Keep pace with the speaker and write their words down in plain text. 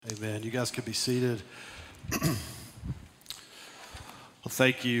Amen. You guys could be seated. Well,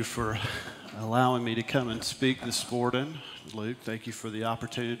 thank you for allowing me to come and speak this morning. Luke, thank you for the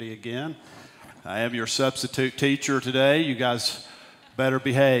opportunity again. I am your substitute teacher today. You guys better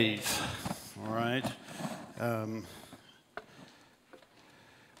behave, all right?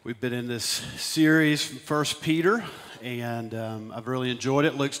 We've been in this series from 1 Peter, and I've really enjoyed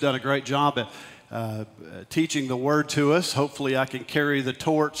it. Luke's done a great job at teaching the Word to us. Hopefully I can carry the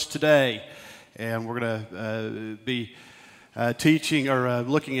torch today. And we're going to be teaching or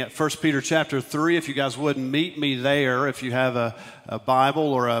looking at 1 Peter chapter 3. If you guys wouldn't meet me there, if you have a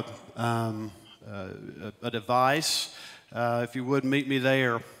Bible or a device, if you would meet me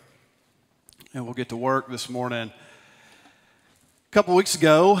there, and we'll get to work this morning. A couple weeks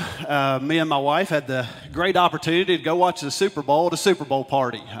ago, me and my wife had the great opportunity to go watch the Super Bowl at a Super Bowl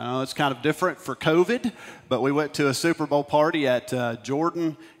party. I know it's kind of different for COVID, but we went to a Super Bowl party at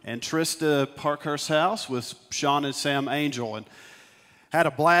Jordan and Trista Parkhurst's house with Sean and Sam Angel, and had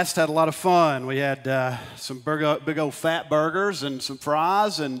a blast, had a lot of fun. We had some big old fat burgers and some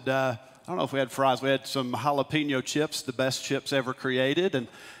fries, and I don't know if we had fries. We had some jalapeno chips, the best chips ever created,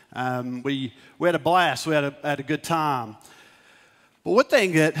 and we had a blast. We had a good time. But one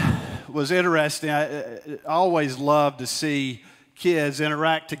thing that was interesting, I always loved to see kids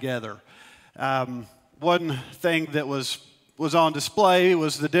interact together. One thing that was on display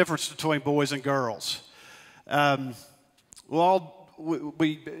was the difference between boys and girls.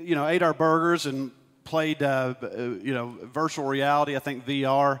 We ate our burgers and played virtual reality. I think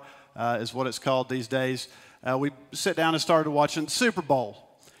VR is what it's called these days. We sat down and started watching the Super Bowl.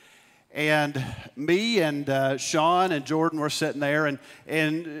 And me and Sean and Jordan were sitting there,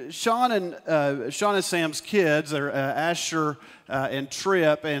 and Sean and Sam's kids are Asher and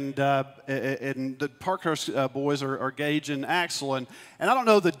Tripp, and the Parkhurst boys are Gage and Axel, and I don't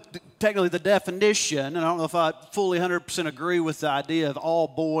know technically the definition, and I don't know if I fully 100% agree with the idea of all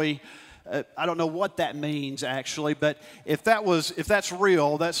boy. I don't know what that means actually, but if that's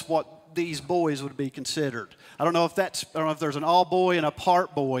real, that's what these boys would be considered. I don't know if there's an all boy and a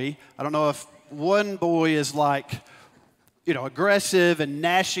part boy. I don't know if one boy is like, aggressive and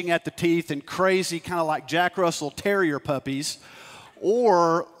gnashing at the teeth and crazy, kind of like Jack Russell Terrier puppies,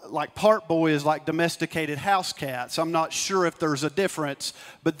 or like part boy is like domesticated house cats. I'm not sure if there's a difference,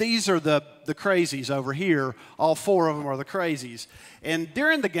 but these are the crazies over here. All four of them are the crazies. And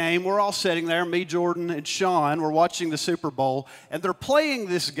during the game, we're all sitting there, me, Jordan, and Sean, we're watching the Super Bowl, and they're playing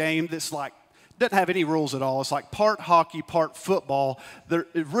this game that's like, doesn't have any rules at all. It's like part hockey, part football. They're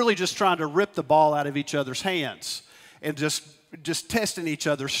really just trying to rip the ball out of each other's hands and just testing each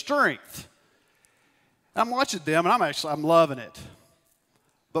other's strength. I'm watching them, and I'm loving it.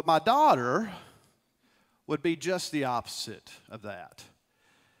 But my daughter would be just the opposite of that.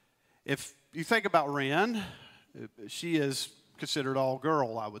 If you think about Ren, she is considered all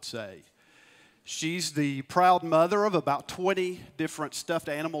girl, I would say. She's the proud mother of about 20 different stuffed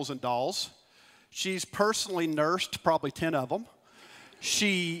animals and dolls. She's personally nursed probably 10 of them.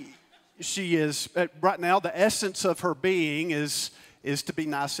 She is, right now, the essence of her being is to be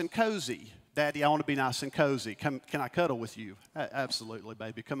nice and cozy. Daddy, I want to be nice and cozy. Can I cuddle with you? Absolutely,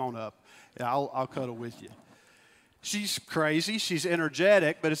 baby. Come on up. Yeah, I'll cuddle with you. She's crazy. She's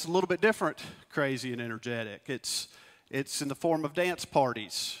energetic, but it's a little bit different crazy and energetic. It's in the form of dance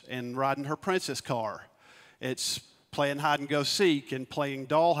parties and riding her princess car. It's playing hide and go seek and playing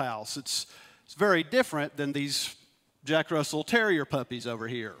dollhouse. It's very different than these Jack Russell Terrier puppies over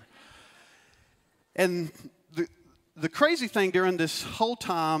here. And the crazy thing during this whole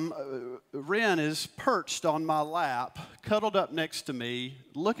time, Ren is perched on my lap, cuddled up next to me,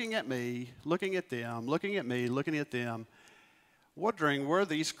 looking at them, looking at me, looking at them, wondering what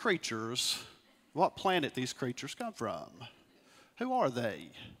planet these creatures come from. Who are they?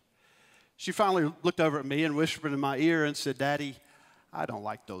 She finally looked over at me and whispered in my ear and said, Daddy, I don't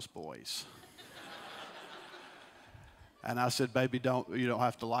like those boys. And I said, baby, you don't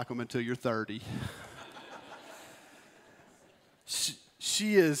have to like them until you're 30.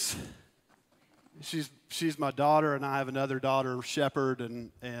 She's my daughter, and I have another daughter, Shepherd,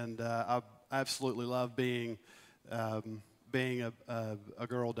 and I absolutely love being a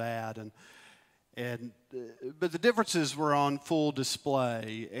girl dad, but the differences were on full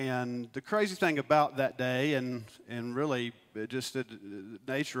display. And the crazy thing about that day, and really just the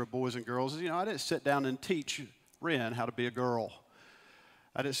nature of boys and girls, is I didn't sit down and teach Ren how to be a girl.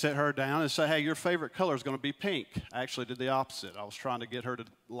 I didn't sit her down and say, hey, your favorite color is going to be pink. I actually did the opposite. I was trying to get her to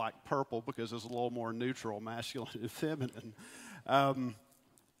like purple because it's a little more neutral, masculine and feminine.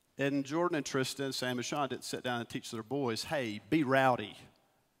 And Jordan and Tristan, Sam and Sean didn't sit down and teach their boys, hey, be rowdy.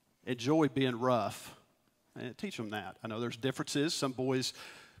 enjoy being rough. And teach them that. I know there's differences. Some boys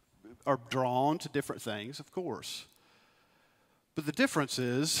are drawn to different things, of course. But the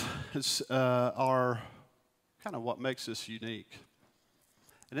differences are kind of what makes us unique.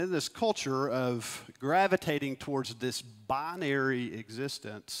 And in this culture of gravitating towards this binary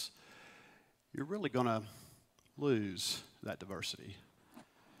existence, you're really going to lose that diversity.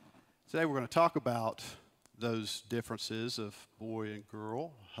 Today we're going to talk about those differences of boy and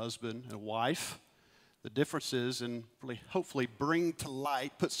girl, husband and wife, the differences, and really hopefully bring to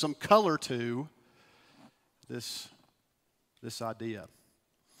light, put some color to this idea.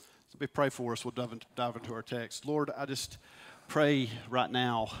 So let me pray for us. We'll dive into our text. Lord, I just pray right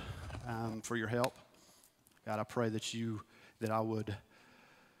now for your help. God, I pray that I would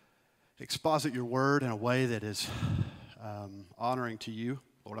exposit your word in a way that is honoring to you.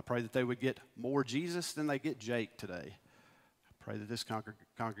 Lord, I pray that they would get more Jesus than they get Jake today. I pray that this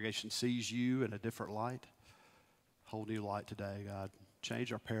congregation sees you in a different light, whole new light today, God.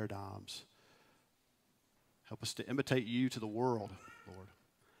 Change our paradigms. Help us to imitate you to the world, Lord.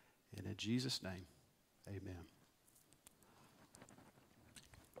 And in Jesus' name, amen.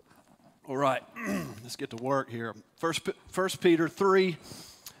 All right, let's get to work here. First Peter 3,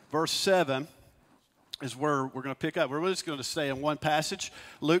 verse 7 is where we're going to pick up. We're just going to stay in one passage.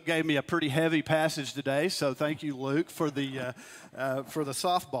 Luke gave me a pretty heavy passage today, so thank you, Luke, for the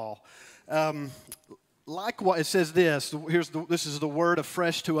softball. Likewise, it says this. This is the word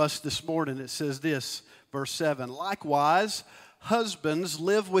afresh to us this morning. It says this, verse 7. Likewise, husbands,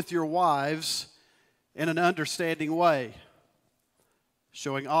 live with your wives in an understanding way,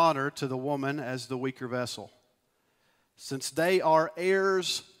 showing honor to the woman as the weaker vessel, since they are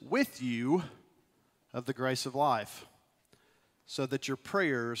heirs with you of the grace of life, so that your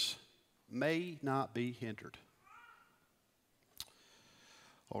prayers may not be hindered.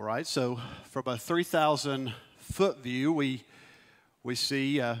 All right, so from a 3,000-foot view, we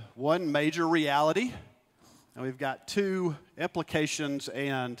see one major reality, and we've got two implications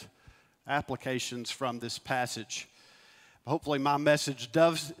and applications from this passage. Hopefully my message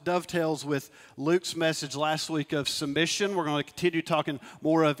dovetails with Luke's message last week of submission. We're going to continue talking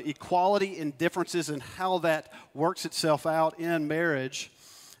more of equality and differences and how that works itself out in marriage.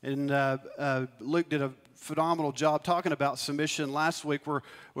 And Luke did a phenomenal job talking about submission last week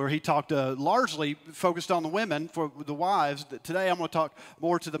where he talked largely focused on the women, for the wives. Today I'm going to talk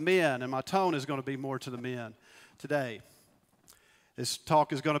more to the men, and my tone is going to be more to the men today. This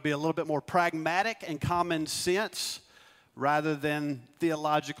talk is going to be a little bit more pragmatic and common sense, rather than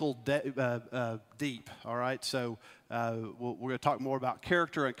theological deep, all right? So we're going to talk more about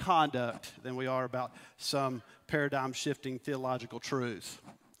character and conduct than we are about some paradigm-shifting theological truth.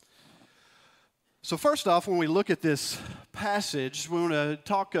 So first off, when we look at this passage, we want to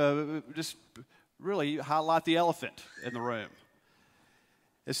talk, just really highlight the elephant in the room.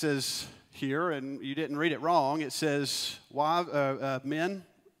 It says here, and you didn't read it wrong, it says, men,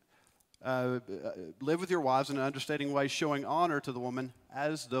 live with your wives in an understanding way, showing honor to the woman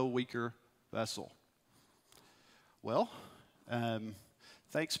as the weaker vessel. Well,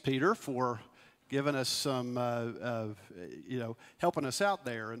 thanks, Peter, for giving us some, helping us out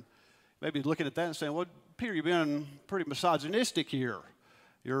there. And maybe looking at that and saying, well, Peter, you're being pretty misogynistic here.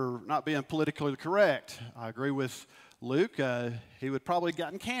 You're not being politically correct. I agree with Luke. He would probably have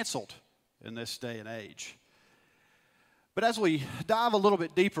gotten canceled in this day and age. But as we dive a little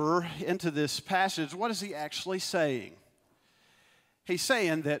bit deeper into this passage, what is he actually saying? He's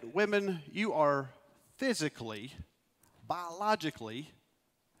saying that women, you are physically, biologically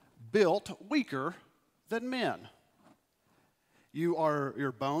built weaker than men.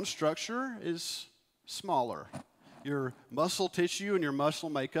 Your bone structure is smaller. Your muscle tissue and your muscle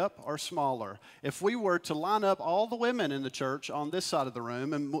makeup are smaller. If we were to line up all the women in the church on this side of the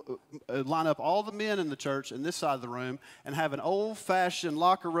room and line up all the men in the church in this side of the room and have an old-fashioned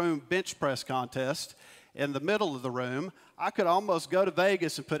locker room bench press contest in the middle of the room, I could almost go to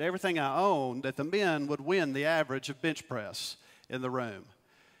Vegas and put everything I own that the men would win the average of bench press in the room.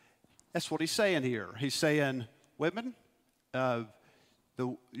 That's what he's saying here. He's saying, women,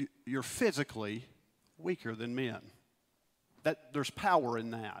 you're physically weaker than men. That there's power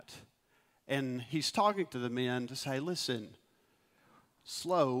in that. And he's talking to the men to say, listen,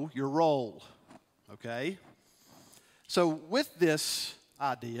 slow your roll, okay? So with this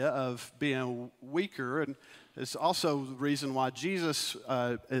idea of being weaker, and it's also the reason why Jesus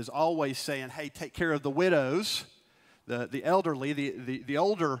is always saying, hey, take care of the widows, the elderly, the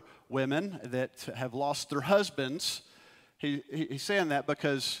older women that have lost their husbands. He's saying that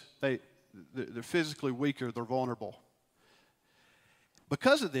because they're physically weaker, they're vulnerable.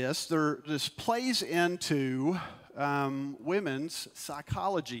 Because of this, this plays into women's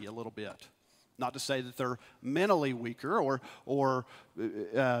psychology a little bit. Not to say that they're mentally weaker or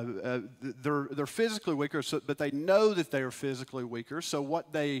they're physically weaker, but they know that they are physically weaker. So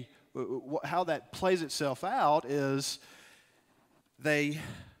how that plays itself out is they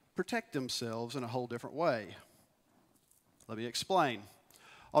protect themselves in a whole different way. Let me explain.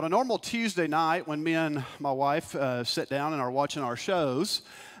 On a normal Tuesday night, when me and my wife sit down and are watching our shows,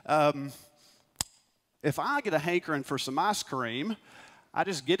 if I get a hankering for some ice cream, I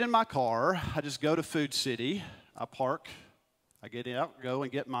just get in my car, I just go to Food City, I park, I get out, go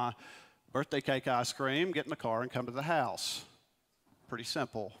and get my birthday cake ice cream, get in the car, and come to the house. Pretty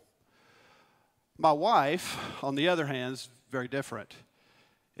simple. My wife, on the other hand, is very different.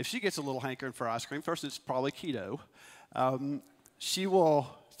 If she gets a little hankering for ice cream, first it's probably keto, she will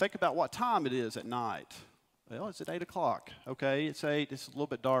think about what time it is at night. Well, it's at 8 o'clock. Okay, it's 8, it's a little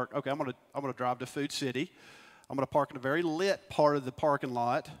bit dark. Okay, I'm gonna drive to Food City. I'm going to park in a very lit part of the parking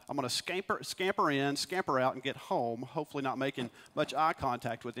lot. I'm going to scamper in, scamper out, and get home, hopefully not making much eye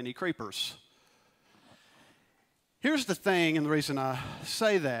contact with any creepers. Here's the thing, and the reason I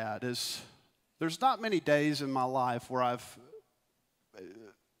say that is there's not many days in my life where I've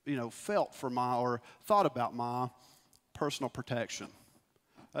felt for or thought about my personal protection.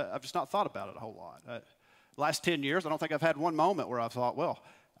 I've just not thought about it a whole lot. The last 10 years, I don't think I've had one moment where I've thought, well,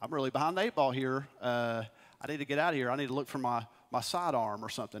 I'm really behind the 8 ball here. I need to get out of here. I need to look for my sidearm or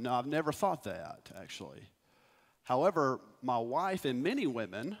something. No, I've never thought that, actually. However, my wife and many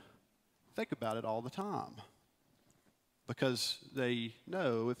women think about it all the time because they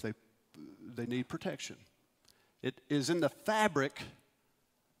know if they need protection. It is in the fabric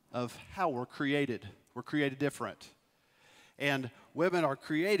of how we're created. We're created different. And women are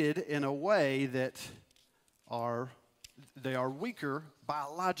created in a way that they are weaker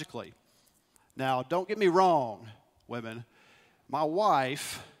biologically. Now, don't get me wrong, women. My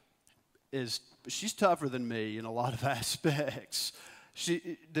wife she's tougher than me in a lot of aspects.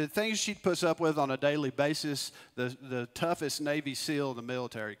 The things she puts up with on a daily basis, the toughest Navy SEAL in the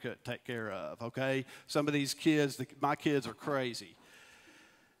military couldn't take care of, okay? Some of these kids, my kids are crazy.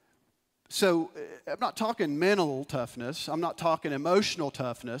 So I'm not talking mental toughness. I'm not talking emotional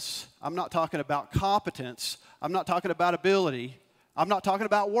toughness. I'm not talking about competence. I'm not talking about ability. I'm not talking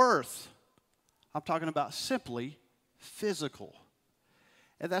about worth. I'm talking about simply physical.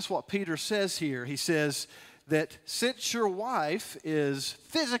 And that's what Peter says here. He says that since your wife is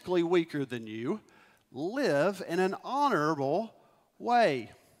physically weaker than you, live in an honorable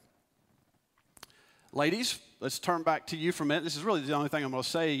way. Ladies, let's turn back to you for a minute. This is really the only thing I'm going to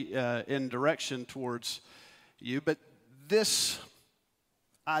say in direction towards you. But this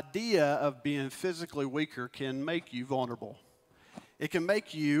idea of being physically weaker can make you vulnerable. It can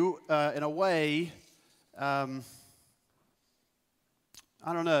make you, in a way, have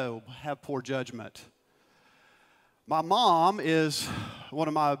poor judgment. My mom is one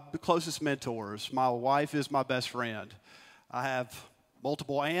of my closest mentors. My wife is my best friend. I have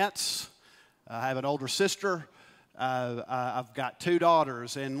multiple aunts. I have an older sister. I've got 2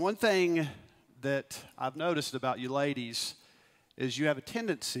 daughters. And one thing that I've noticed about you ladies is you have a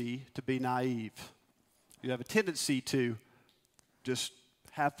tendency to be naive. You have a tendency to just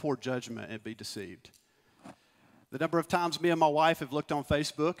have poor judgment and be deceived. The number of times me and my wife have looked on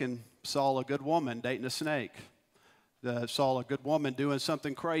Facebook and saw a good woman dating a snake, saw a good woman doing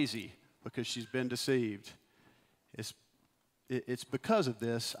something crazy because she's been deceived. It's because of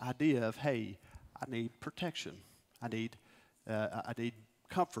this idea of, hey, I need protection. I need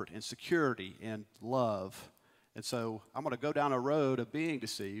comfort and security and love. And so I'm going to go down a road of being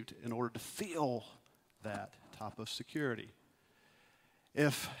deceived in order to feel that type of security.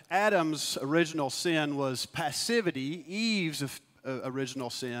 If Adam's original sin was passivity, Eve's original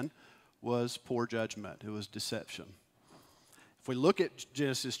sin was poor judgment. It was deception. If we look at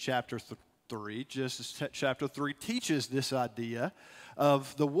Genesis chapter 3, Genesis chapter 3 teaches this idea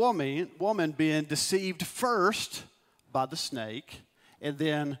of the woman being deceived first by the snake and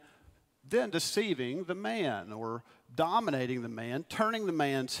then deceiving the man or dominating the man, turning the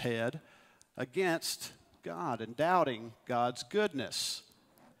man's head against God and doubting God's goodness,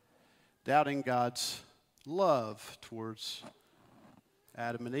 doubting God's love towards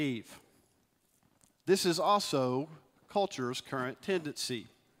Adam and Eve. This is also culture's current tendency.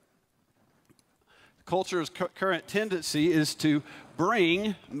 Culture's current tendency is to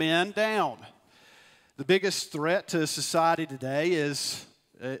bring men down. The biggest threat to society today isn't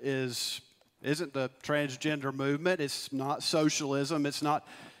the transgender movement. It's not socialism. It's not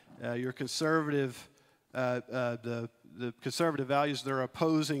your conservative, the the conservative values that are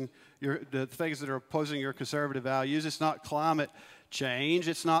opposing the things that are opposing your conservative values. It's not climate change.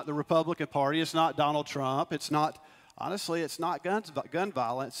 It's not the Republican Party. It's not Donald Trump. It's not, honestly, it's not gun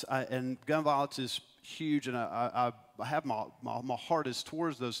violence. And gun violence is huge, and I have my heart is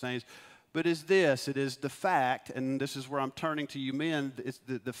towards those things. But it is the fact, and this is where I'm turning to you men,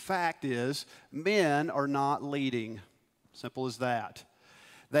 the fact is men are not leading. Simple as that.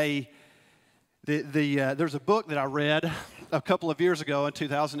 There's a book that I read a couple of years ago in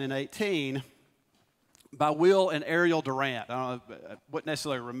 2018 by Will and Ariel Durant. I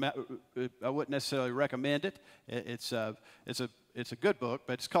wouldn't necessarily recommend it. It's a good book,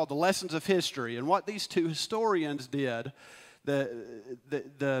 but it's called The Lessons of History. And what these two historians did,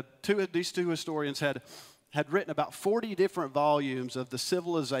 these two historians had written about 40 different volumes of the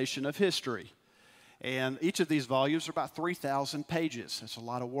civilization of history. And each of these volumes are about 3,000 pages. That's a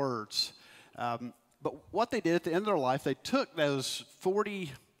lot of words. But what they did at the end of their life, they took those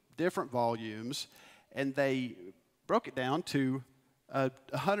 40 different volumes and they broke it down to a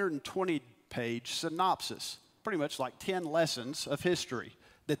 120-page synopsis, pretty much like 10 lessons of history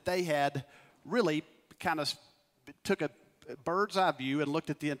that they had really kind of took a bird's eye view and looked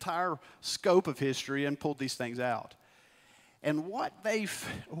at the entire scope of history and pulled these things out. And what they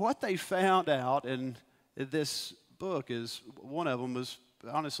found out in this book is, one of them was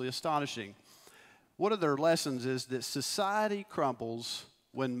honestly astonishing. One of their lessons is that society crumbles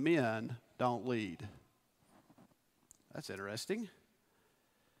when men don't lead. That's interesting.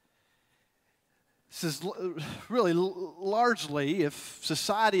 This is really largely, if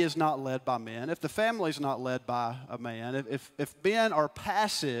society is not led by men, if the family is not led by a man, if men are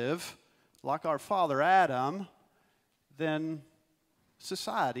passive, like our father Adam, then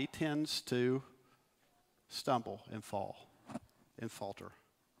society tends to stumble and fall and falter.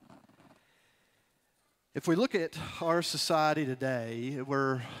 If we look at our society today,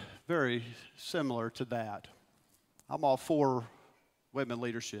 we're very similar to that. I'm all for women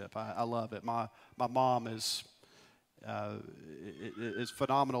leadership. I love it. My mom is a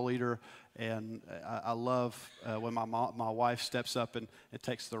phenomenal leader, and I love when my wife steps up and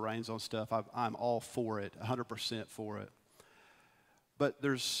takes the reins on stuff. I'm all for it, 100% for it. But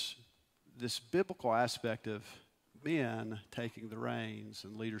there's this biblical aspect of men taking the reins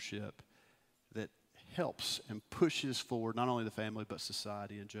and leadership that helps and pushes forward not only the family but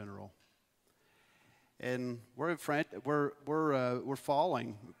society in general. And we're failing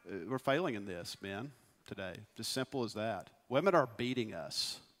in this, men, today. Just simple as that. Women are beating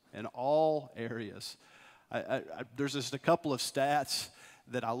us in all areas. There's just a couple of stats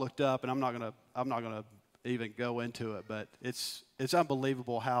that I looked up, and I'm not gonna even go into it, but it's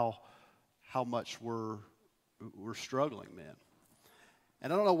unbelievable how much we're struggling, men.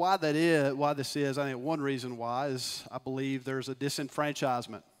 And I don't know why this is. I think one reason why is I believe there's a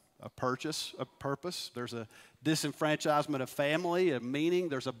disenfranchisement of purpose. There's a disenfranchisement of family, of meaning.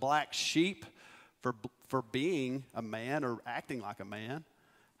 There's a black sheep for being a man or acting like a man.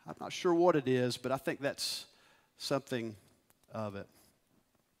 I'm not sure what it is, but I think that's something of it.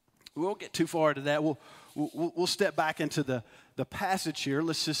 We won't get too far into that. We'll step back into the passage here.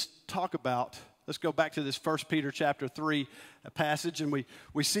 Let's go back to this 1 Peter chapter 3 passage, and we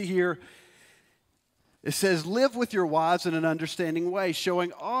see here, it says, live with your wives in an understanding way,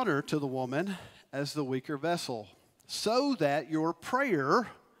 showing honor to the woman as the weaker vessel, so that your prayer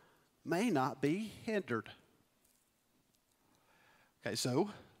may not be hindered. Okay, so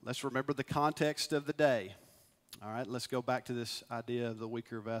let's remember the context of the day. All right, let's go back to this idea of the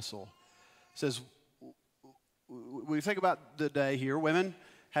weaker vessel. It says, when we think about the day here, women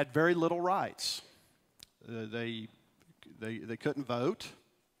had very little rights. They couldn't vote.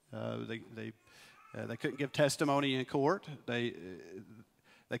 They couldn't give testimony in court. They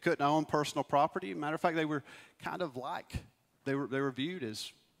couldn't own personal property. Matter of fact, they were kind of like they were viewed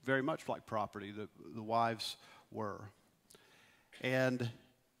as very much like property. The wives were, and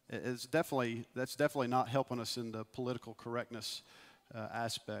that's definitely not helping us in the political correctness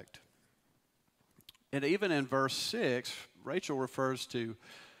aspect. And even in verse 6, Rachel refers to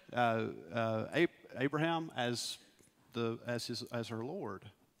Abraham as her Lord.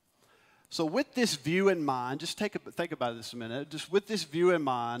 So with this view in mind, just think about this a minute. Just with this view in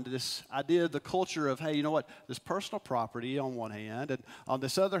mind, this idea of the culture of, hey, you know what, this personal property on one hand, and on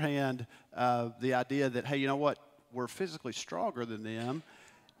this other hand, the idea that, hey, you know what, we're physically stronger than them.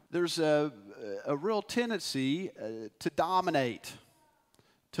 There's a real tendency to dominate,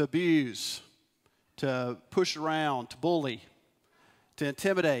 to abuse, to push around, to bully, to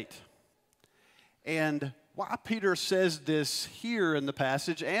intimidate. And why Peter says this here in the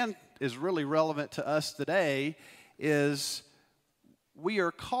passage and is really relevant to us today is we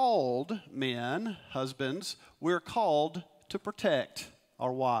are called, men, husbands, we're called to protect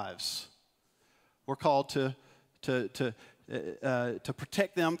our wives. We're called to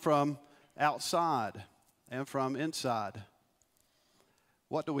protect them from outside and from inside.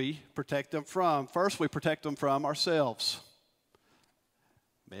 What do we protect them from? First, we protect them from ourselves.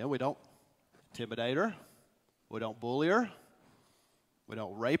 Man, we don't intimidate her. We don't bully her. We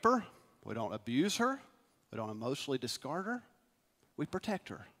don't rape her. We don't abuse her. We don't emotionally discard her. We protect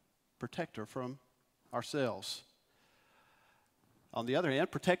her from ourselves. On the other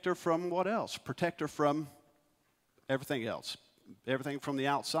hand, protect her from what else? Protect her from everything else, everything from the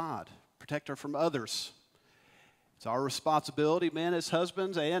outside. Protect her from others. It's our responsibility, men, as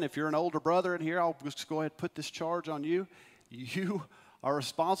husbands, and if you're an older brother in here, I'll just go ahead and put this charge on you. You are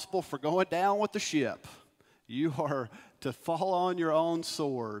responsible for going down with the ship. You are to fall on your own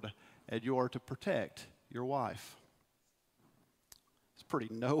sword, and you are to protect your wife. It's a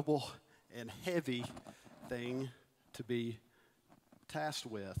pretty noble and heavy thing to be tasked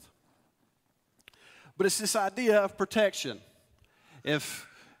with. But it's this idea of protection. If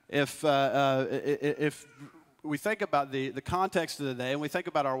we think about the context of the day and we think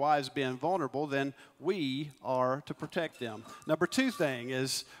about our wives being vulnerable, then we are to protect them. Number two thing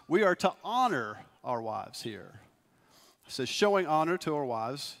is we are to honor our wives here. It says showing honor to our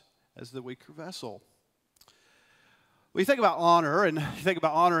wives as the weaker vessel. When you think about honor, and you think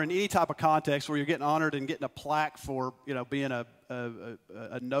about honor in any type of context where you're getting honored and getting a plaque for, being a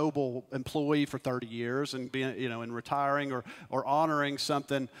noble employee for 30 years and being, and retiring or honoring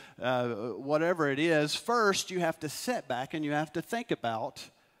something, whatever it is, first you have to sit back and you have to think about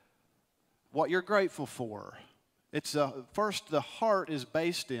what you're grateful for. It's first, the heart is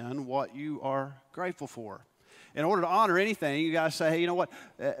based in what you are grateful for. In order to honor anything, you got to say, hey, you know what?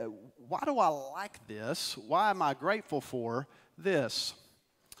 Why do I like this? Why am I grateful for this?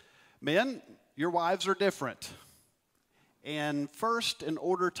 Men, your wives are different. And first, in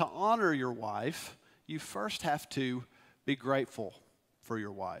order to honor your wife, you first have to be grateful for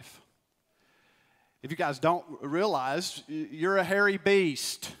your wife. If you guys don't realize, you're a hairy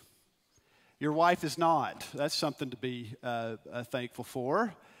beast. Your wife is not. That's something to be thankful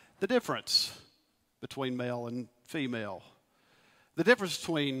for. The difference between male and female. The difference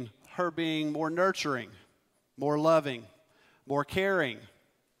between her being more nurturing, more loving, more caring.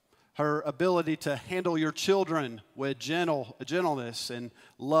 Her ability to handle your children with gentleness and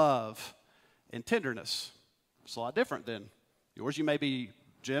love and tenderness. It's a lot different than yours. You may be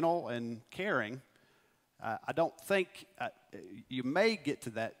gentle and caring. I don't think you may get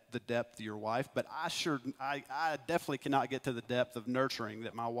to the depth of your wife, but I definitely cannot get to the depth of nurturing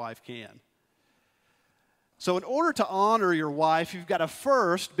that my wife can. So in order to honor your wife, you've got to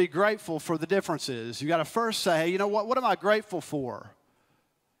first be grateful for the differences. You've got to first say, hey, you know what am I grateful for?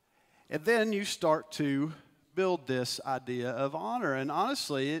 And then you start to build this idea of honor. And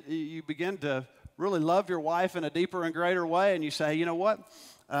honestly, you begin to really love your wife in a deeper and greater way. And you say, you know what?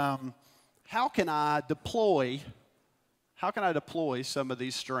 How can I deploy some of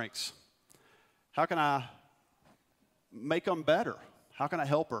these strengths? How can I make them better? How can I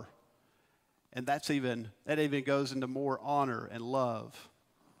help her? And that even goes into more honor and love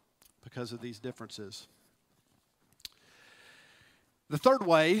because of these differences. The third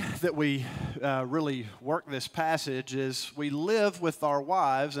way that we really work this passage is we live with our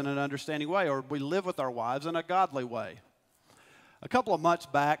wives in an understanding way, or we live with our wives in a godly way. A couple of months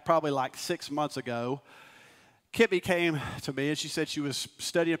back, probably like 6 months ago, Kibby came to me and she said she was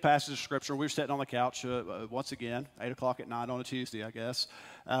studying a passage of Scripture. We were sitting on the couch once again, 8 o'clock at night on a Tuesday, I guess.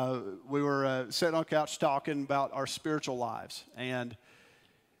 We were sitting on the couch talking about our spiritual lives. And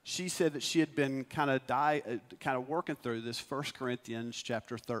she said that she had been kind of working through this 1 Corinthians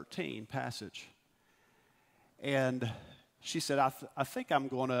chapter 13 passage. And she said, I think I'm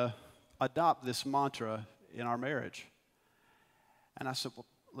going to adopt this mantra in our marriage. And I said,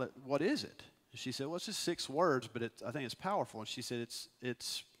 well, what is it? She said, well, it's just 6 words, but I think it's powerful. And she said,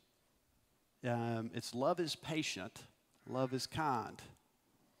 it's love is patient, love is kind.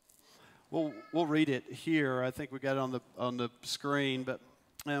 We'll read it here. I think we got it on the screen, but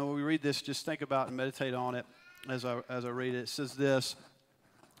when we read this, just think about and meditate on it as I read it. It says this.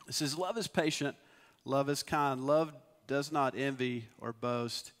 It says, love is patient, love is kind. Love does not envy or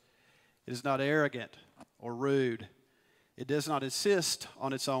boast. It is not arrogant or rude. It does not insist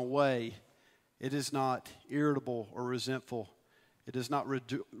on its own way. It is not irritable or resentful. It does not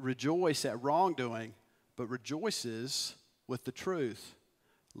rejoice at wrongdoing, but rejoices with the truth.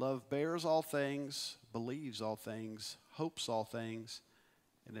 Love bears all things, believes all things, hopes all things,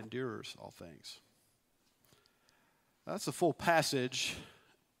 and endures all things. That's a full passage,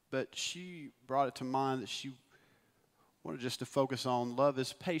 but she brought it to mind that she wanted just to focus on love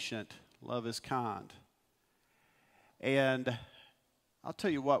is patient, love is kind. And I'll tell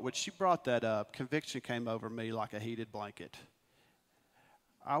you what, when she brought that up, conviction came over me like a heated blanket.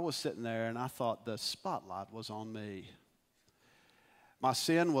 I was sitting there and I thought the spotlight was on me. My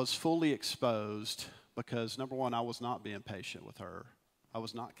sin was fully exposed because, number one, I was not being patient with her. I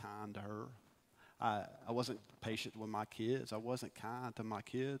was not kind to her. I wasn't patient with my kids. I wasn't kind to my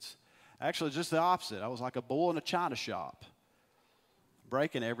kids. Actually, just the opposite. I was like a bull in a china shop,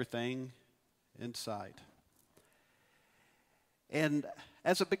 breaking everything in sight. And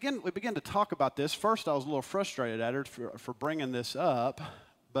as we began to talk about this, first I was a little frustrated at her for bringing this up,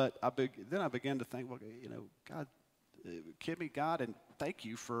 but then I began to think, well, God, Kimmy, God, and thank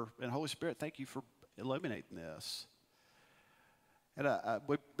you and Holy Spirit, thank you for illuminating this. And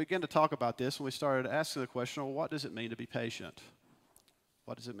we began to talk about this, and we started asking the question, well, what does it mean to be patient?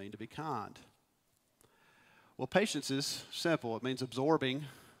 What does it mean to be kind? Well, patience is simple. It means absorbing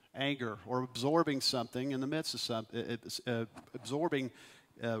anger or absorbing something in the midst of something, absorbing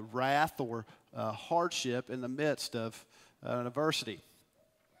wrath or hardship in the midst of an adversity.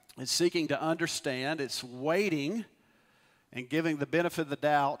 It's seeking to understand. It's waiting and giving the benefit of the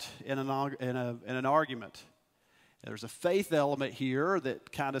doubt in an argument. There's a faith element here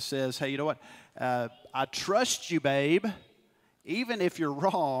that kind of says, hey, you know what? I trust you, babe. Even if you're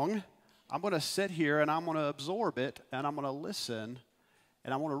wrong, I'm going to sit here and I'm going to absorb it and I'm going to listen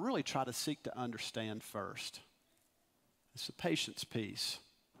and I want to really try to seek to understand first. It's the patience piece.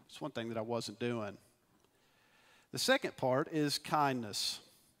 It's one thing that I wasn't doing. The second part is kindness.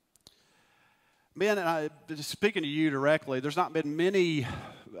 Ben, and I, speaking to you directly, there's not been many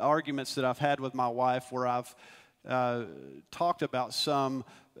arguments that I've had with my wife where I've talked about some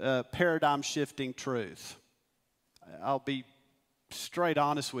paradigm-shifting truth. I'll be straight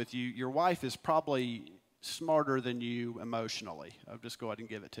honest with you. Your wife is probably smarter than you emotionally. I'll just go ahead and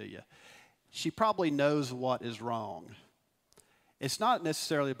give it to you. She probably knows what is wrong. It's not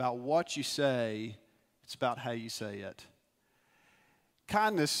necessarily about what you say, it's about how you say it.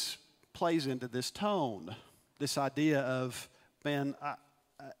 Kindness plays into this tone, this idea of, man,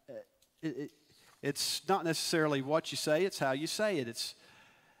 it's not necessarily what you say, it's how you say it. It's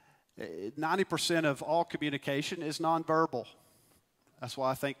 90% of all communication is nonverbal. That's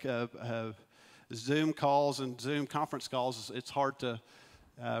why I think Zoom calls and Zoom conference calls, it's hard to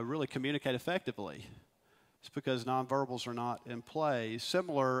really communicate effectively. It's because nonverbals are not in play.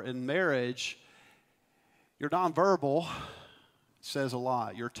 Similar in marriage, your nonverbal says a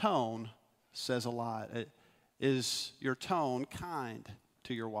lot. Your tone says a lot. Is your tone kind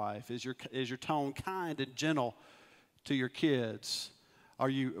to your wife? Is your tone kind and gentle to your kids? Are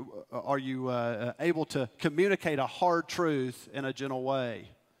you able to communicate a hard truth in a gentle way?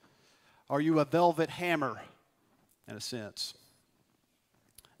 Are you a velvet hammer, in a sense?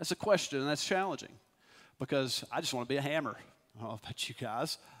 That's a question, and that's challenging, because I just want to be a hammer. I don't know about you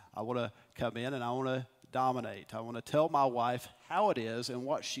guys. I want to come in and I want to dominate. I want to tell my wife how it is and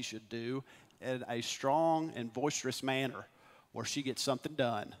what she should do in a strong and boisterous manner where she gets something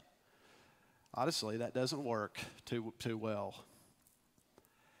done. Honestly, that doesn't work too well.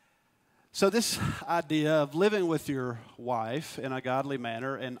 So this idea of living with your wife in a godly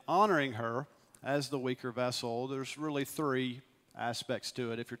manner and honoring her as the weaker vessel, there's really three aspects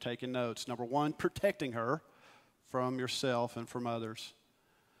to it if you're taking notes. Number one, protecting her from yourself and from others.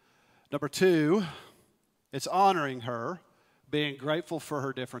 Number two, it's honoring her, being grateful for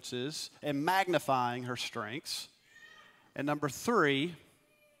her differences and magnifying her strengths. And number three,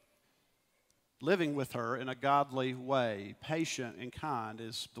 living with her in a godly way. Patient and kind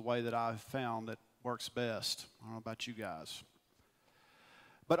is the way that I've found that works best. I don't know about you guys.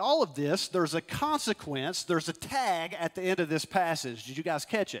 But all of this, there's a consequence, there's a tag at the end of this passage. Did you guys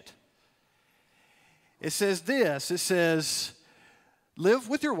catch it? It says this, it says, live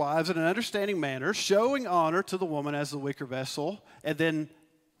with your wives in an understanding manner, showing honor to the woman as the weaker vessel. And then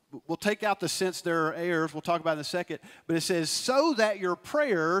we'll take out the sense there are heirs. We'll talk about it in a second. But it says, so that your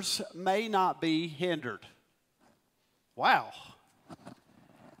prayers may not be hindered. Wow.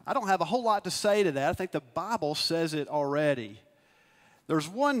 I don't have a whole lot to say to that. I think the Bible says it already. There's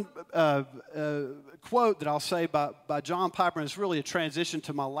one quote that I'll say by John Piper, and it's really a transition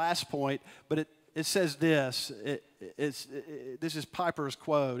to my last point, but it says this. This is Piper's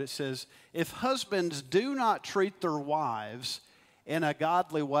quote. It says, if husbands do not treat their wives in a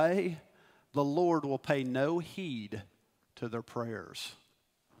godly way, the Lord will pay no heed to their prayers.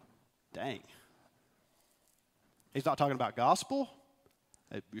 Dang. He's not talking about gospel.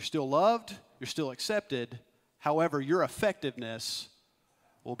 You're still loved. You're still accepted. However, your effectiveness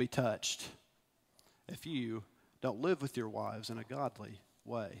will be touched if you don't live with your wives in a godly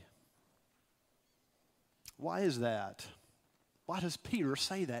way. Why is that? Why does Peter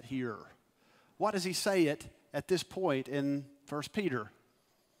say that here? Why does he say it at this point in 1 Peter?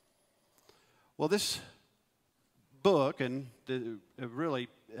 Well, this book and really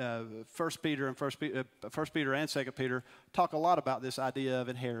 1 Peter and 1 Peter and 2 Peter talk a lot about this idea of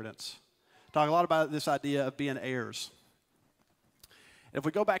inheritance. Talk a lot about this idea of being heirs. If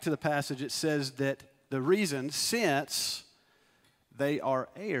we go back to the passage, it says that the reason, since they are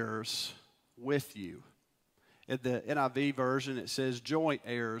heirs with you. In the NIV version, it says joint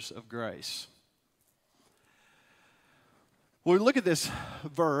heirs of grace. When we look at this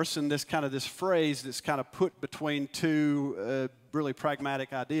verse and this phrase that's kind of put between two really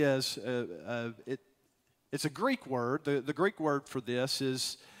pragmatic ideas, it's a Greek word. The Greek word for this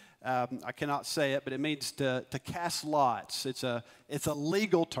is, I cannot say it, but it means to cast lots. It's a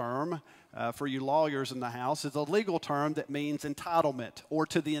legal term for you lawyers in the house. It's a legal term that means entitlement or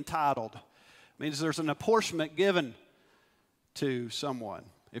to the entitled. It means there's an apportionment given to someone.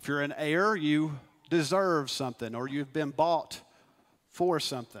 If you're an heir, you deserve something or you've been bought for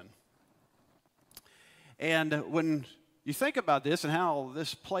something. And when you think about this and how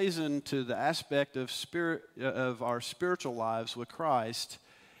this plays into the aspect of our spiritual lives with Christ,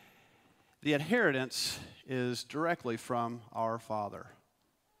 the inheritance is directly from our Father.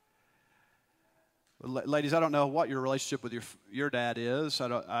 Ladies, I don't know what your relationship with your dad is.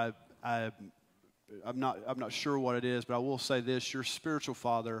 I'm not sure what it is, but I will say this: your spiritual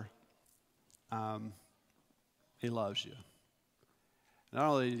father, he loves you. Not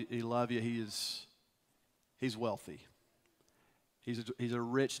only does he love you, he's wealthy. He's a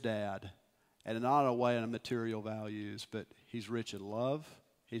rich dad, and not in a way in material values, but he's rich in love.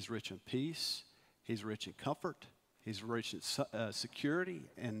 He's rich in peace. He's rich in comfort. He's rich in security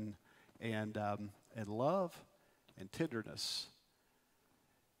and love and tenderness.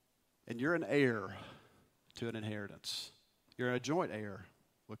 And you're an heir to an inheritance. You're a joint heir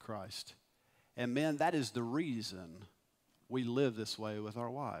with Christ. And men, that is the reason we live this way with our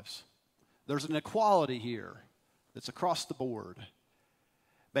wives. There's an equality here that's across the board.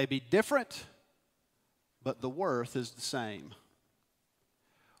 May be different, but the worth is the same.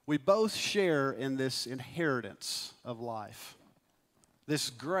 We both share in this inheritance of life, this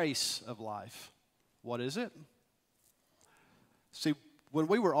grace of life. What is it? See, when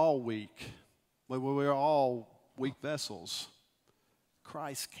we were all weak, when we were all weak vessels,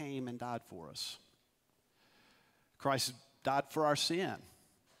 Christ came and died for us. Christ died for our sin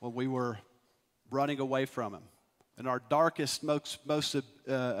when we were running away from Him in our darkest, most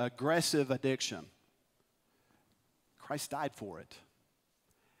aggressive addiction. Christ died for it.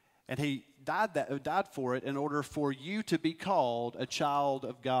 And He died for it in order for you to be called a child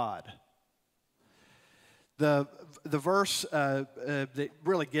of God. The verse that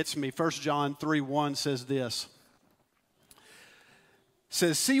really gets me, 1 John 3:1 says this. It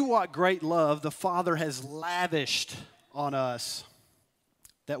says, "See what great love the Father has lavished on us,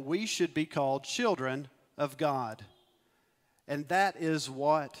 that we should be called children of God. And that is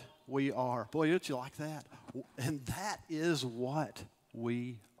what we are." Boy, don't you like that? And that is what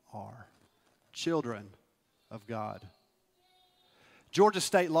we are. Children of God. Georgia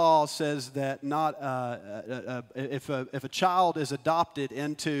state law says that if a child is adopted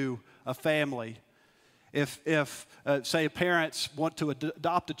into a family, if say parents want to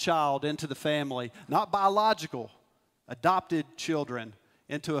adopt a child into the family, not biological, adopted children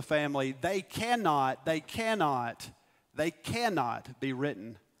into a family, they cannot be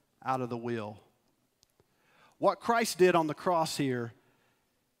written out of the will. What Christ did on the cross here,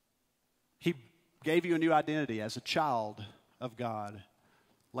 He gave you a new identity as a child of God.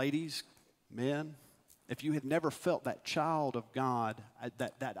 Ladies, men, if you had never felt that child of God,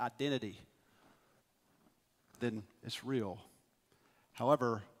 that identity, then it's real.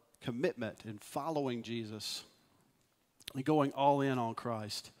 However, commitment in following Jesus and going all in on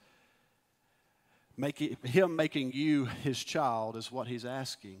Christ, Him making you His child is what He's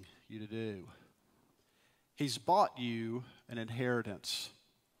asking you to do. He's bought you an inheritance,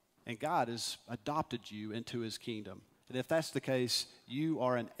 and God has adopted you into His kingdom. And if that's the case, you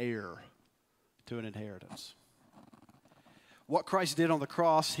are an heir to an inheritance. What Christ did on the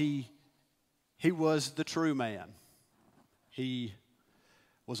cross, He was the true man. He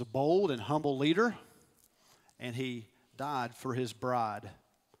was a bold and humble leader, and He died for His bride,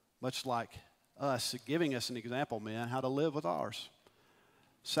 much like us, giving us an example, man, how to live with ours.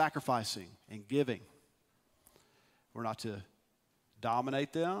 Sacrificing and giving. We're not to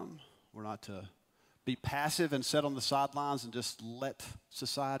dominate them. We're not to be passive and sit on the sidelines and just let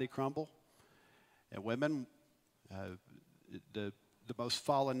society crumble. And women, the most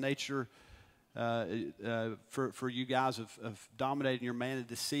fallen nature for you guys of dominating your man and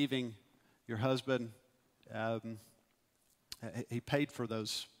deceiving your husband, he paid for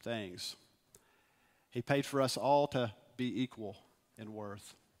those things. He paid for us all to be equal in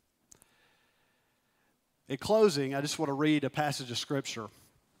worth. In closing, I just want to read a passage of Scripture.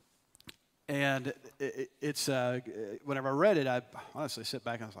 And it's whenever I read it, I honestly sit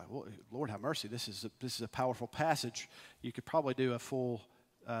back and I was like, well, Lord have mercy, this is a powerful passage. You could probably do a full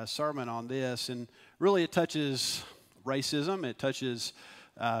sermon on this. And really it touches racism. It touches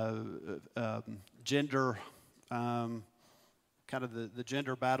gender, kind of the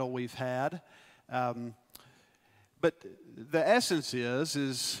gender battle we've had. But the essence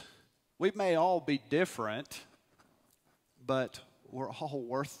is we may all be different, but we're all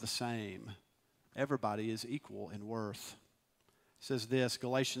worth the same. Everybody is equal in worth. It says this,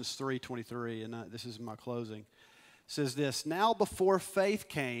 Galatians 3:23, and this is my closing. It says this, now before faith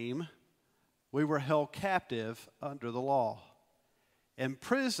came, we were held captive under the law,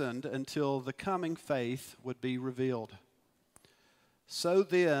 imprisoned until the coming faith would be revealed. So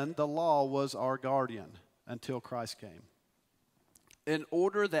then the law was our guardian until Christ came, in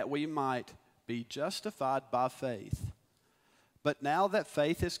order that we might be justified by faith. But now that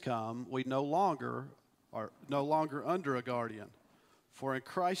faith has come, we no longer are under a guardian. For in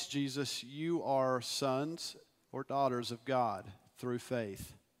Christ Jesus you are sons or daughters of God through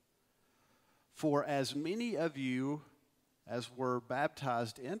faith. For as many of you as were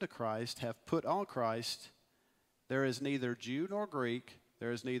baptized into Christ have put on Christ, there is neither Jew nor Greek,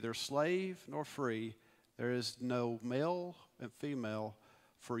 there is neither slave nor free, there is no male and female,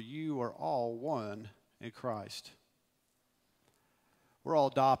 for you are all one in Christ. We're all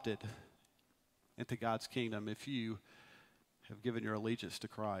adopted into God's kingdom if you have given your allegiance to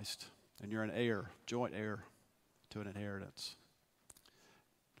Christ, and you're an heir, joint heir to an inheritance.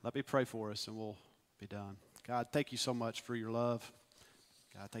 Let me pray for us and we'll be done. God, thank you so much for your love.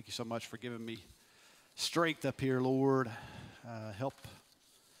 God, thank you so much for giving me strength up here, Lord. Help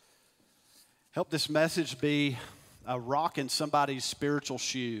this message be a rock in somebody's spiritual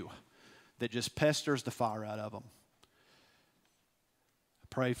shoe that just pesters the fire out of them.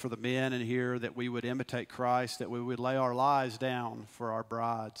 Pray for the men in here that we would imitate Christ, that we would lay our lives down for our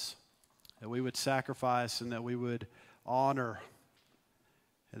brides, that we would sacrifice and that we would honor,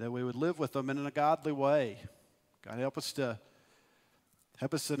 and that we would live with them in a godly way. God, help us to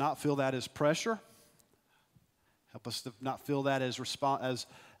not feel that as pressure. Help us to not feel that as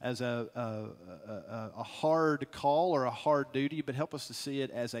a hard call or a hard duty, but help us to see it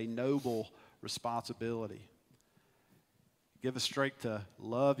as a noble responsibility. Give us strength to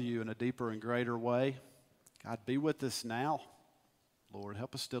love you in a deeper and greater way. God, be with us now. Lord,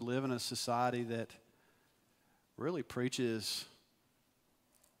 help us to live in a society that really preaches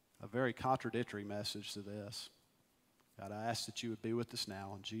a very contradictory message to this. God, I ask that you would be with us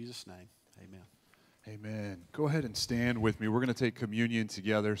now. In Jesus' name, amen. Amen. Go ahead and stand with me. We're going to take communion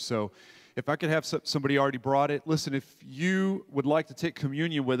together. So if I could have somebody already brought it. Listen, if you would like to take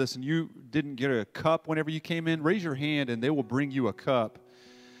communion with us and you didn't get a cup whenever you came in, raise your hand and they will bring you a cup.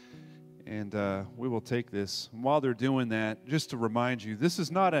 And we will take this. And while they're doing that, just to remind you, this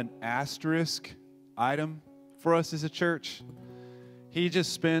is not an asterisk item for us as a church. He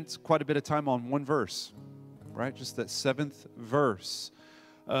just spent quite a bit of time on one verse, right? Just that 7th verse.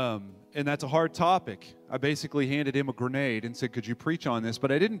 And that's a hard topic. I basically handed him a grenade and said, could you preach on this? But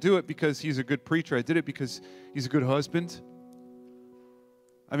I didn't do it because he's a good preacher. I did it because he's a good husband.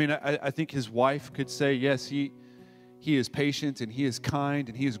 I mean, I think his wife could say, yes, he is patient and he is kind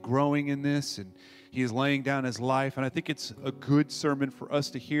and he is growing in this and he is laying down his life. And I think it's a good sermon for us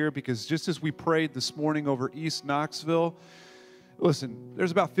to hear because just as we prayed this morning over East Knoxville, listen,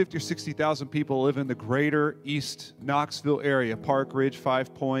 there's about 50 or 60,000 people live in the greater East Knoxville area, Park Ridge,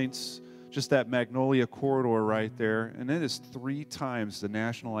 5 Points, just that Magnolia corridor right there. And it is 3 times the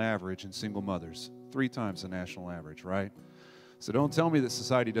national average in single mothers. 3 times the national average, right? So don't tell me that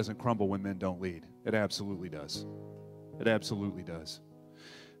society doesn't crumble when men don't lead. It absolutely does. It absolutely does.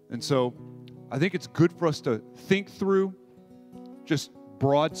 And so I think it's good for us to think through just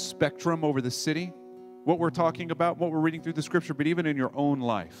broad spectrum over the city, what we're talking about, what we're reading through the scripture, but even in your own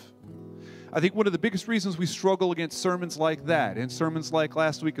life. I think one of the biggest reasons we struggle against sermons like that and sermons like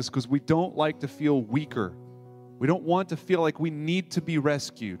last week is because we don't like to feel weaker. We don't want to feel like we need to be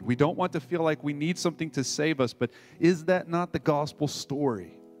rescued. We don't want to feel like we need something to save us, but is that not the gospel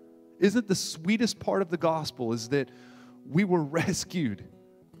story? Isn't the sweetest part of the gospel is that we were rescued?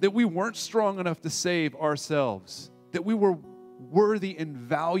 that we weren't strong enough to save ourselves, that we were worthy and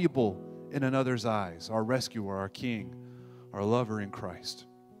valuable in another's eyes, our rescuer, our King, our lover in Christ.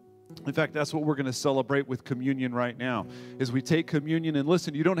 In fact, that's what we're going to celebrate with communion right now. As we take communion, and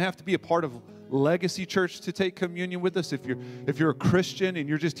listen, you don't have to be a part of Legacy Church to take communion with us. If you're a Christian and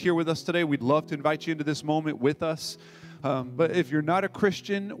you're just here with us today, we'd love to invite you into this moment with us. But if you're not a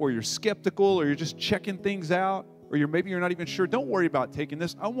Christian, or you're skeptical, or you're just checking things out, or maybe you're not even sure, don't worry about taking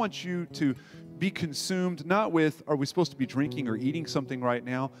this. I want you to be consumed, not with, are we supposed to be drinking or eating something right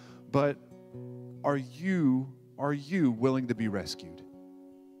now, but are you willing to be rescued?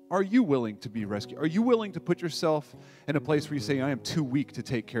 Are you willing to be rescued? Are you willing to put yourself in a place where you say, I am too weak to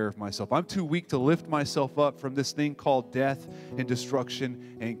take care of myself. I'm too weak to lift myself up from this thing called death and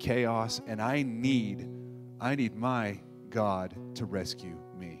destruction and chaos, and I need my God to rescue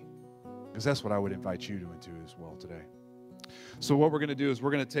me. Because that's what I would invite you to into as well today. So what we're going to do is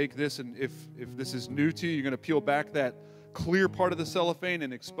we're going to take this, and if this is new to you, you're going to peel back that clear part of the cellophane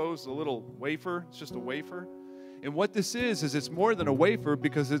and expose the little wafer. It's just a wafer. And what this is it's more than a wafer,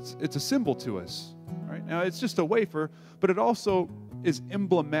 because it's a symbol to us. Right? Now, it's just a wafer, but it also is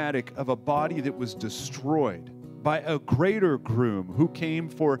emblematic of a body that was destroyed by a greater groom who came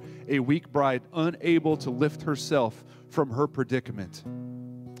for a weak bride unable to lift herself from her predicament.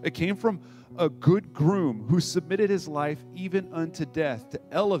 It came from a good groom who submitted his life even unto death to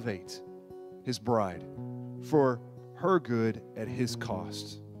elevate his bride for her good at his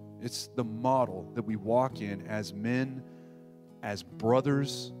cost. It's the model that we walk in as men, as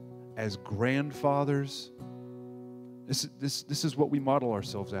brothers, as grandfathers. This is what we model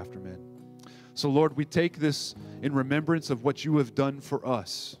ourselves after, men. So, Lord, we take this in remembrance of what you have done for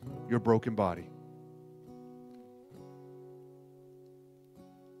us, your broken body.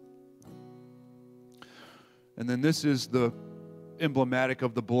 And then this is the emblematic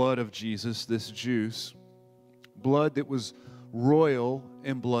of the blood of Jesus, this juice. Blood that was royal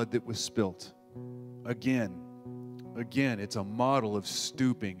and blood that was spilt. Again, it's a model of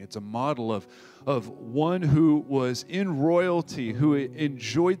stooping. It's a model of one who was in royalty, who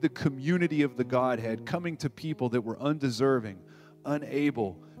enjoyed the community of the Godhead, coming to people that were undeserving,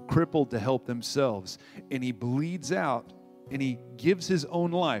 unable, crippled to help themselves. And he bleeds out and he gives his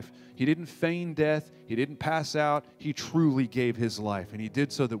own life. He didn't feign death. He didn't pass out. He truly gave his life. And he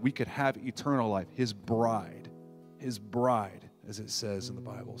did so that we could have eternal life, his bride, as it says in the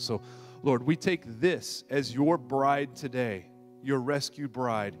Bible. So, Lord, we take this as your bride today, your rescued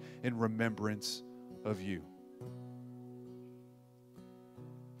bride, in remembrance of you.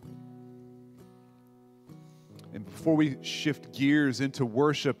 And before we shift gears into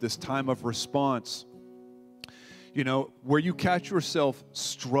worship, this time of response, you know, where you catch yourself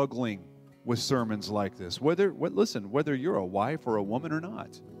struggling with sermons like this, whether you're a wife or a woman or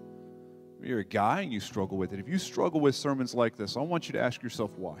not, you're a guy and you struggle with it. If you struggle with sermons like this, I want you to ask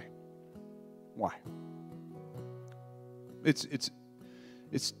yourself why. Why? It's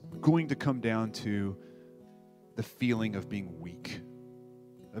going to come down to the feeling of being weak,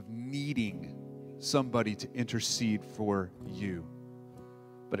 of needing somebody to intercede for you.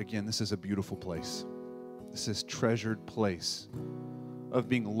 But again, this is a beautiful place. This is a treasured place of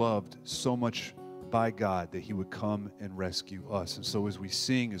being loved so much by God that he would come and rescue us. And so as we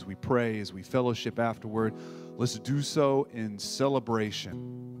sing, as we pray, as we fellowship afterward, let's do so in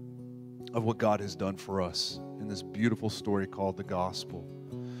celebration of what God has done for us in this beautiful story called the gospel.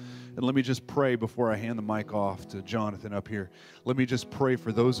 And let me just pray before I hand the mic off to Jonathan up here. Let me just pray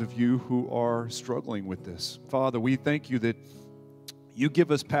for those of you who are struggling with this. Father, we thank you that you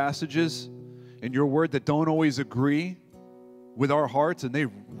give us passages in your word that don't always agree with our hearts, and they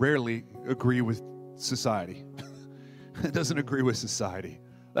rarely agree with society. It doesn't agree with society.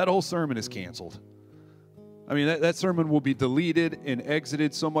 That whole sermon is canceled. I mean, that sermon will be deleted and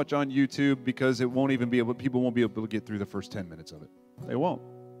exited so much on YouTube because people won't be able to get through the first 10 minutes of it. They won't.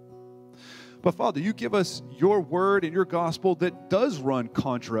 But Father, you give us your word and your gospel that does run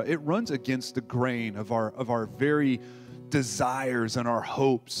contra. It runs against the grain of our very desires and our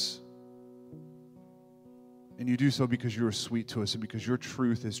hopes. And you do so because you are sweet to us and because your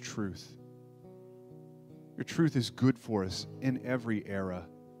truth is truth. Your truth is good for us in every era,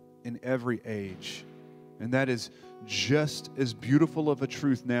 in every age. And that is just as beautiful of a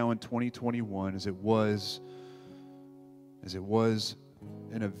truth now in 2021 as it was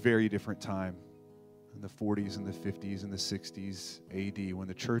in a very different time in the 40s and the 50s and the 60s AD when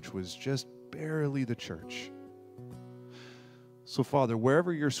the church was just barely the church. So, Father,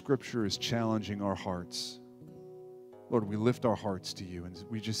 wherever your scripture is challenging our hearts, Lord, we lift our hearts to you and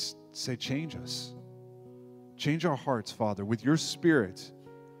we just say, change us. Change our hearts, Father, with your Spirit.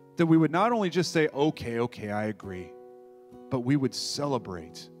 that we would not only just say, okay, I agree, but we would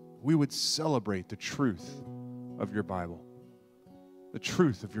celebrate. We would celebrate the truth of your Bible, the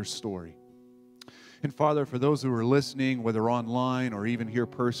truth of your story. And Father, for those who are listening, whether online or even here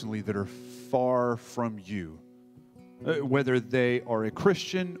personally, that are far from you, whether they are a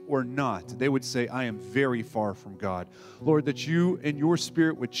Christian or not, they would say, I am very far from God. Lord, that you and your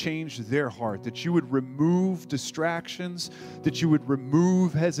Spirit would change their heart, that you would remove distractions, that you would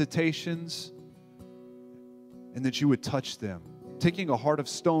remove hesitations, and that you would touch them, taking a heart of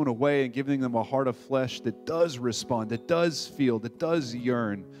stone away and giving them a heart of flesh that does respond, that does feel, that does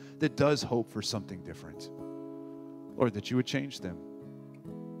yearn, that does hope for something different. Lord, that you would change them,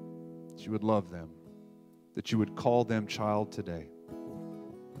 that you would love them, that you would call them child today.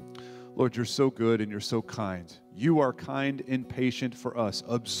 Lord, you're so good and you're so kind. You are kind and patient for us,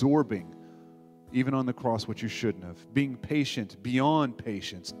 absorbing, even on the cross, what you shouldn't have, being patient beyond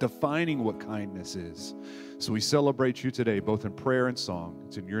patience, defining what kindness is. So we celebrate you today, both in prayer and song.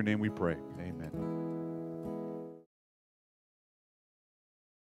 It's in your name we pray. Amen.